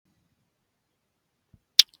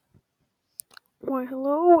Why,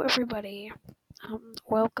 hello, everybody.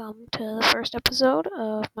 Welcome to the first episode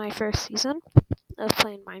of my first season of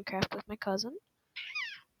playing Minecraft with my cousin.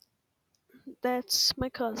 That's my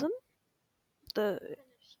cousin. Okay.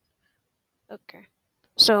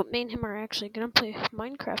 So, me and him are actually gonna play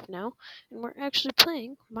Minecraft now, and we're actually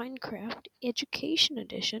playing Minecraft Education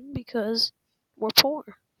Edition because we're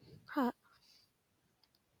poor. Ha.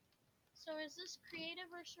 So is this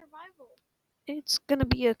creative or survival? It's gonna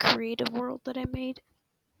be a creative world that I made.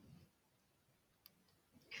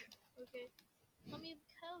 Okay. Tell me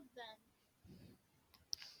the code then.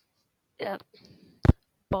 Yep.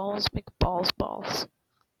 Balls make balls.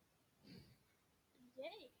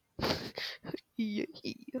 Yay.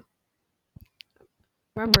 Yeah.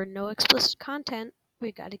 Remember, no explicit content.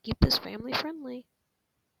 We gotta keep this family friendly.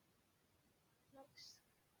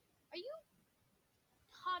 Are you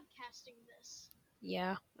podcasting this?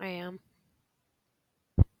 Yeah, I am.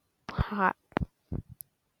 Hot.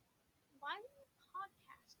 Why do you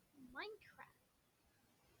podcast Minecraft?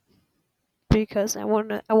 Because I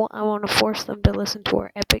wanna force them to listen to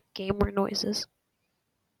our epic gamer noises.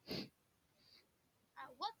 What's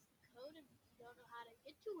the code? If you don't know how to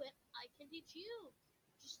get to it, I can teach you.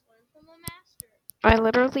 Just learn from a master. I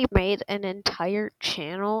literally made an entire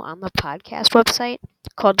channel on the podcast website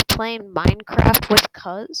called Playing Minecraft with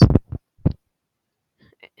Cuz.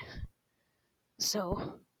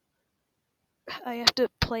 So I have to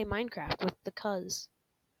play Minecraft with the cuz.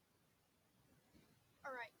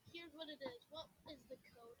 Alright, here's what it is. What is the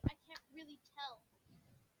code? I can't really tell.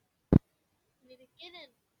 You need to get in,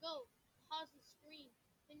 go, pause the screen,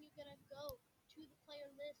 then you're gonna go to the player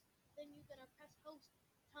list, then you're gonna press host,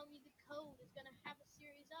 tell me the code is gonna have a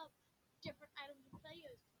series of different items and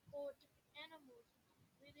players, or different animals.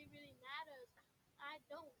 Really, really matters. I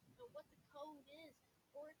don't know what the code is,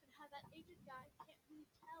 or it could have that agent guy, can't really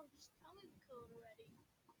tell, just tell me the code already.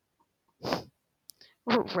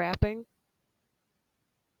 We're rapping.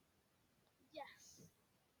 Yes.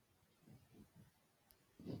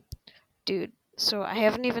 Dude, so I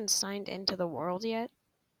haven't even signed into the world yet.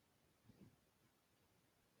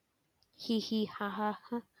 Hee hee ha ha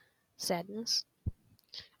ha. Sadness.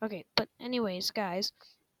 Okay, but anyways, guys,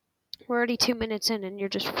 we're already 2 minutes in and you're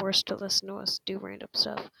just forced to listen to us do random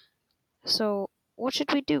stuff. So, what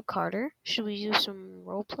should we do, Carter? Should we do some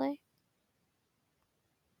roleplay?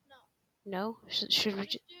 No. No? Should we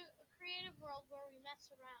Just do a creative world where we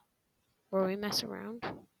mess around. where we mess around?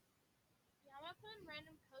 Yeah, I'm gonna put in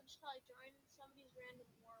random codes till I join somebody's random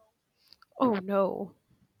world. Oh no.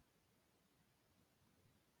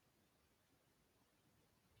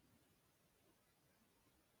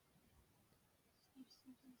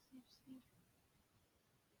 Steve.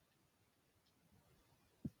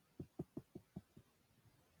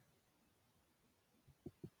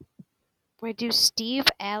 We do Steve,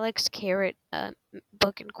 Alex, Carrot,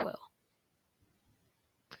 Book, and Quill.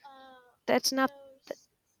 That's not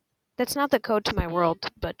the code to my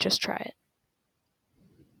world, but just try it.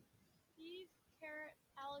 Steve, Carrot,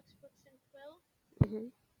 Alex, Books, and Quill. Mm-hmm.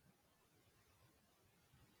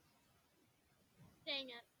 Dang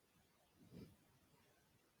it.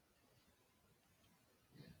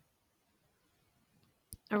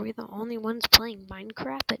 Are we the only ones playing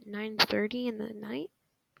Minecraft at 9:30 in the night?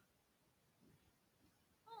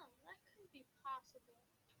 Oh, that could be possible.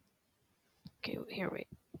 Okay, here, wait.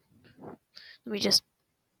 Let me just...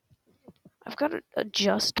 I've got to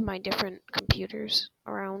adjust my different computers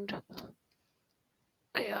around.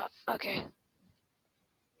 Yeah, okay.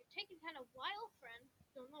 You're taking kind of wild, friend.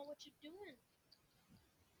 Don't know what you're doing.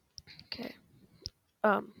 Okay.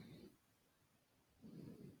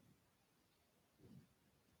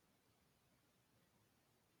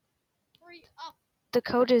 Hurry up. The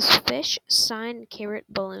code is fish, sign, carrot,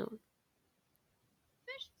 balloon.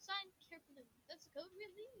 Fish, sign, carrot, balloon. That's the code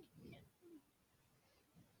really?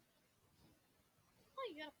 Oh,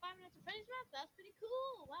 you got a 5 minutes of Freddy's map? That's pretty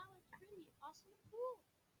cool. Wow, that's pretty awesome and cool.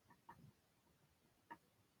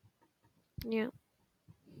 Yeah.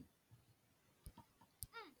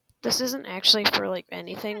 This isn't actually for like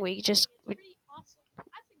anything. We just pretty awesome.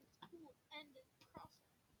 I think it's cool and awesome.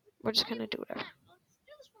 we're just gonna do whatever. Let's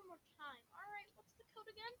do this one more time. All right, what's the code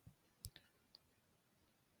again?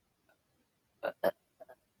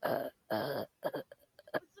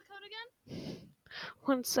 What's the code again?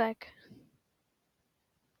 1 sec.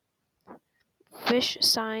 Fish,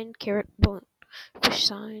 sign, carrot, balloon. Fish,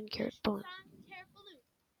 sign, carrot, balloon. Sign, carrot, balloon.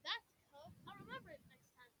 That's the code. I'll remember it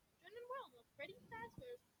next time. Join in world of Freddy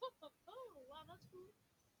Fazbear's. Oh, wow, that's cool.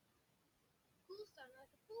 Cool sound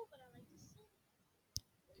like a fool, but I like to sing.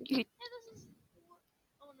 Hey, this is.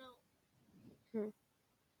 Oh no. Hmm.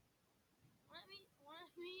 Let me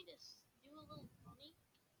little funny?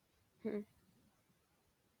 Hmm.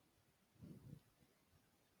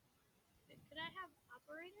 Could I have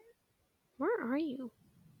operator? Where are you?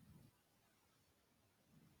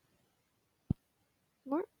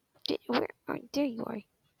 Where? Where? Oh, there you are.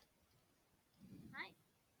 Hi.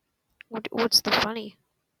 What's the funny?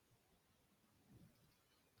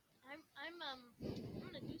 I'm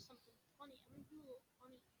gonna do something funny. I'm gonna do a little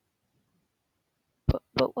funny.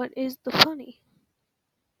 But what is the funny?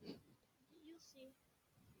 You'll see.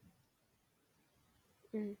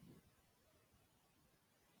 Mm.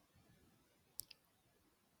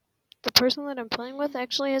 The person that I'm playing with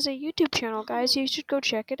actually has a YouTube channel, guys. You should go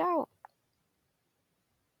check it out.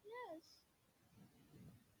 Yes.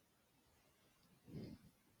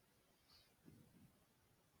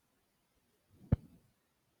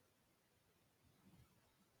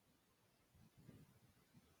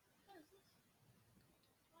 What is this?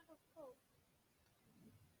 What a code.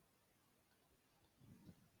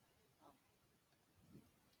 Oh.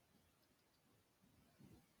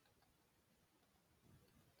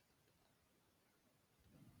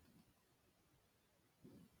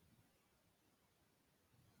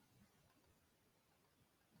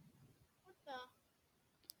 What the?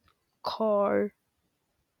 Car.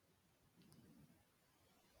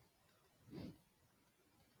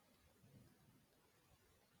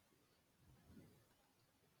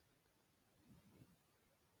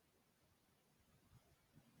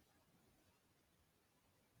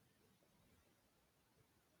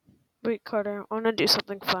 Wait, Carter, I want to do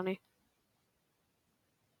something funny.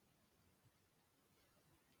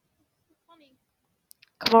 What's funny?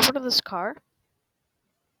 Come over to this car.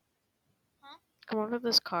 Huh? Come over to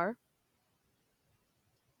this car.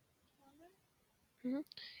 Wonder?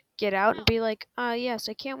 Get out and No. be like, yes,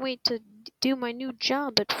 I can't wait to do my new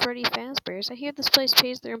job at Freddy Fazbear's. I hear this place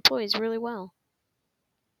pays their employees really well.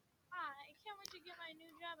 I can't wait to get my new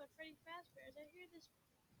job at Freddy Fazbear's. I hear this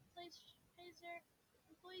place pays their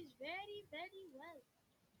employees very, very well.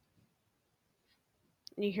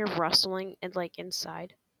 And you hear rustling and like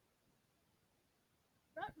inside.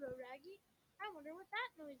 Ruh-roh, Raggy. I wonder what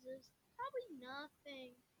that noise is. Probably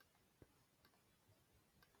nothing.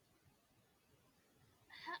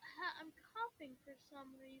 I'm coughing for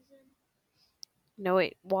some reason. No,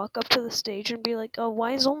 wait. Walk up to the stage and be like, oh,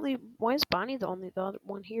 why is Bonnie the only the other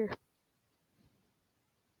one here?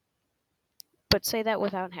 But say that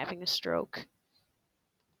without having a stroke.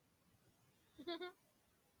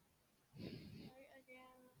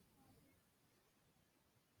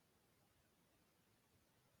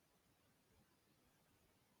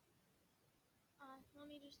 Let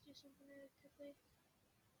me just do something really quickly.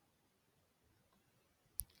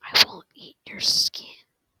 I will eat your skin.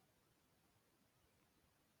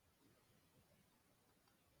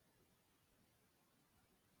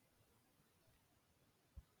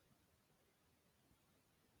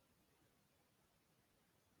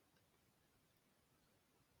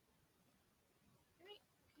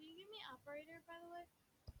 Can you give me operator, by the way?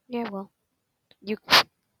 Yeah, well, you. Why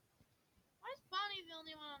is Bonnie the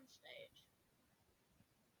only one on stage?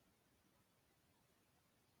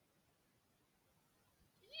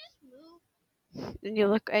 Did you just move? And you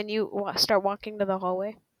look and you start walking to the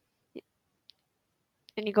hallway.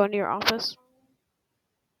 And you go into your office.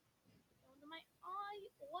 Under my eye,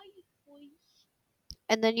 voice.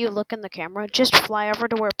 And then you look in the camera. Just fly over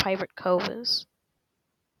to where Pirate Cove is.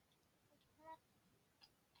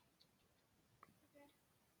 Okay.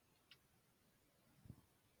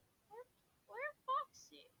 Where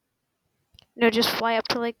Foxy? No, just fly up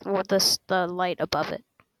to like the light above it.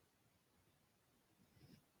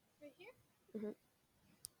 Right here?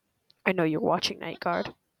 I know you're watching Night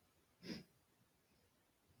Guard.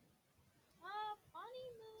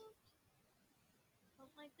 Bonnie moved.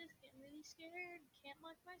 Don't like this, getting really scared. Can't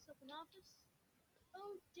lock myself in office.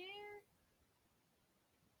 Oh dear.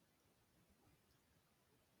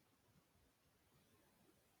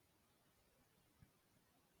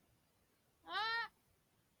 Ah!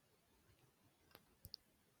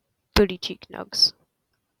 Booty cheek nugs.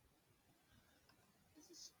 This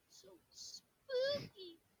is so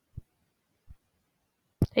spooky.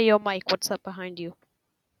 Hey, yo, Mike, what's up behind you?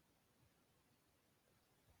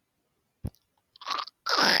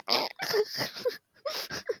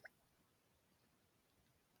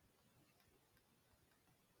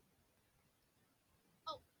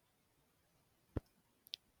 Oh.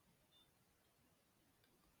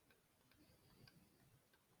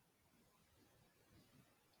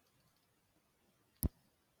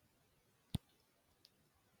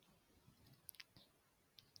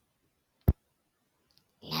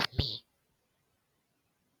 Love me.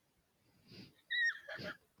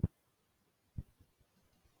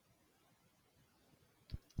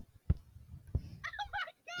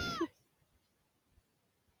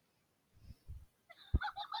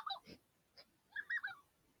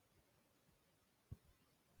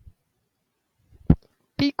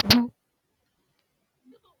 Peekaboo.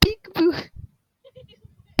 Peekaboo.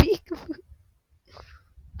 Peekaboo.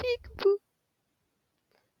 Peekaboo.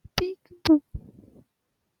 Peekaboo.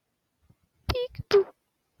 Peekaboo.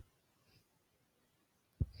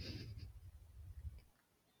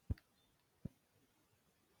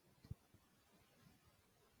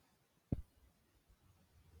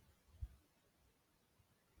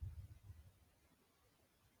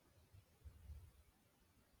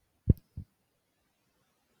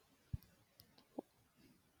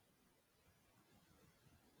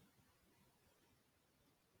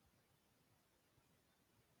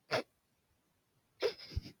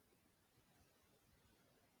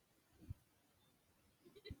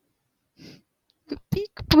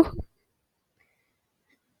 Peekaboo.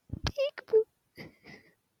 Peekaboo.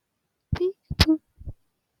 Peekaboo.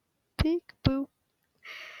 Peekaboo.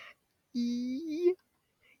 Ee.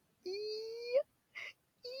 Ee.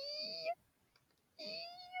 Ee.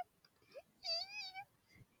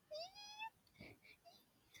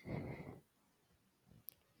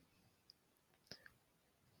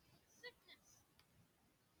 Sickness.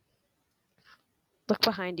 Look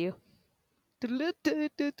behind you. Oh, wait.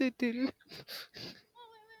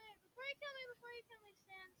 Before you kill me,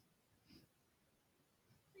 Sans.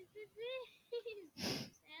 Please.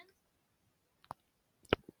 Sans.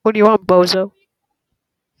 What do you want, bozo?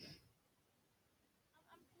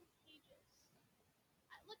 I'm contagious.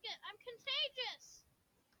 I'm contagious.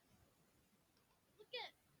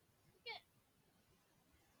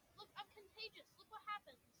 Look, I'm contagious. Look what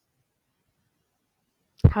happens.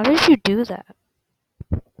 How did you do that?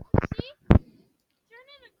 See? Turn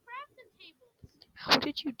into crafting tables. How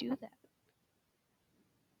did you do that?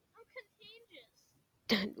 I'm contagious.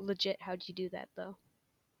 Legit, how'd you do that though?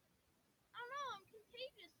 I don't know. I'm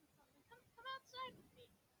contagious with something. Come outside with me.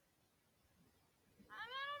 I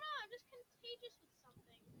don't know. I'm just contagious with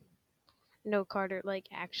something. No, Carter, like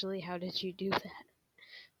actually, how did you do that?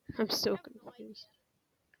 I'm so I have no confused.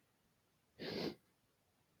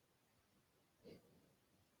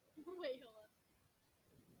 Wait, hold on.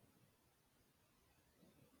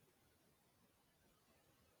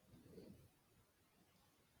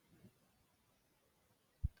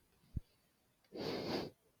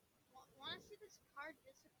 Want to see this card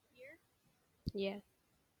disappear? Yeah.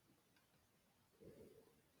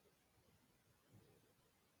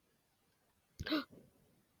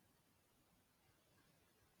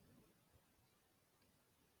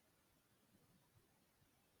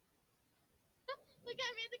 Look,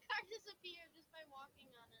 I made the card disappear just by walking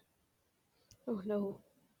on it. Oh no.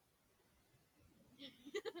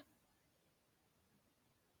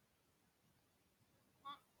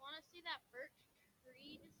 Want to see that birch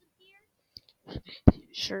tree disappear?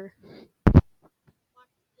 Sure.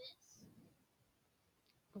 Watch this.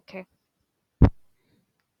 Okay.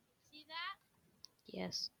 See that?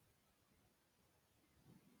 Yes.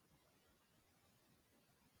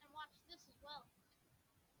 And watch this as well.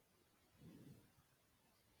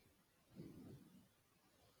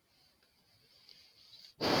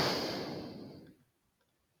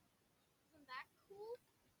 Isn't that cool?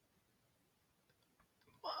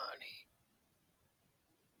 Money.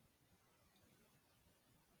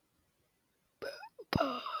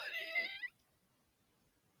 Bunny.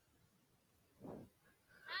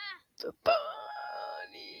 Ah! The bunny.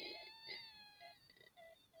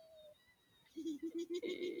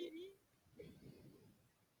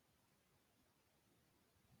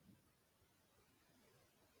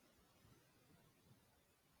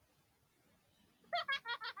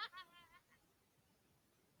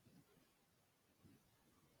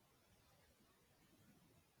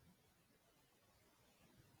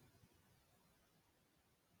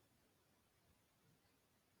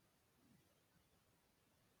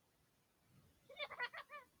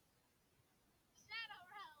 Shadow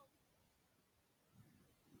Realm!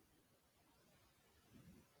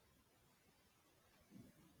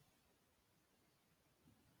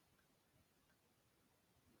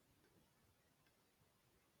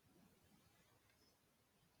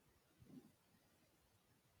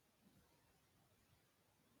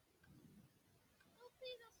 No,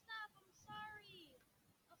 please don't stop. I'm sorry.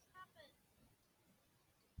 I'll stop it.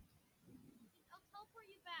 I'll teleport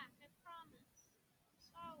you back. I promise. I'm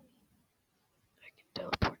sorry. I can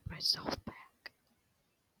teleport myself back.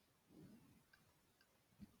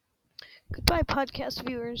 Goodbye, podcast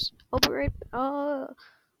viewers. I'll be right. I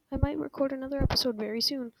might record another episode very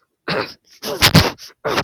soon.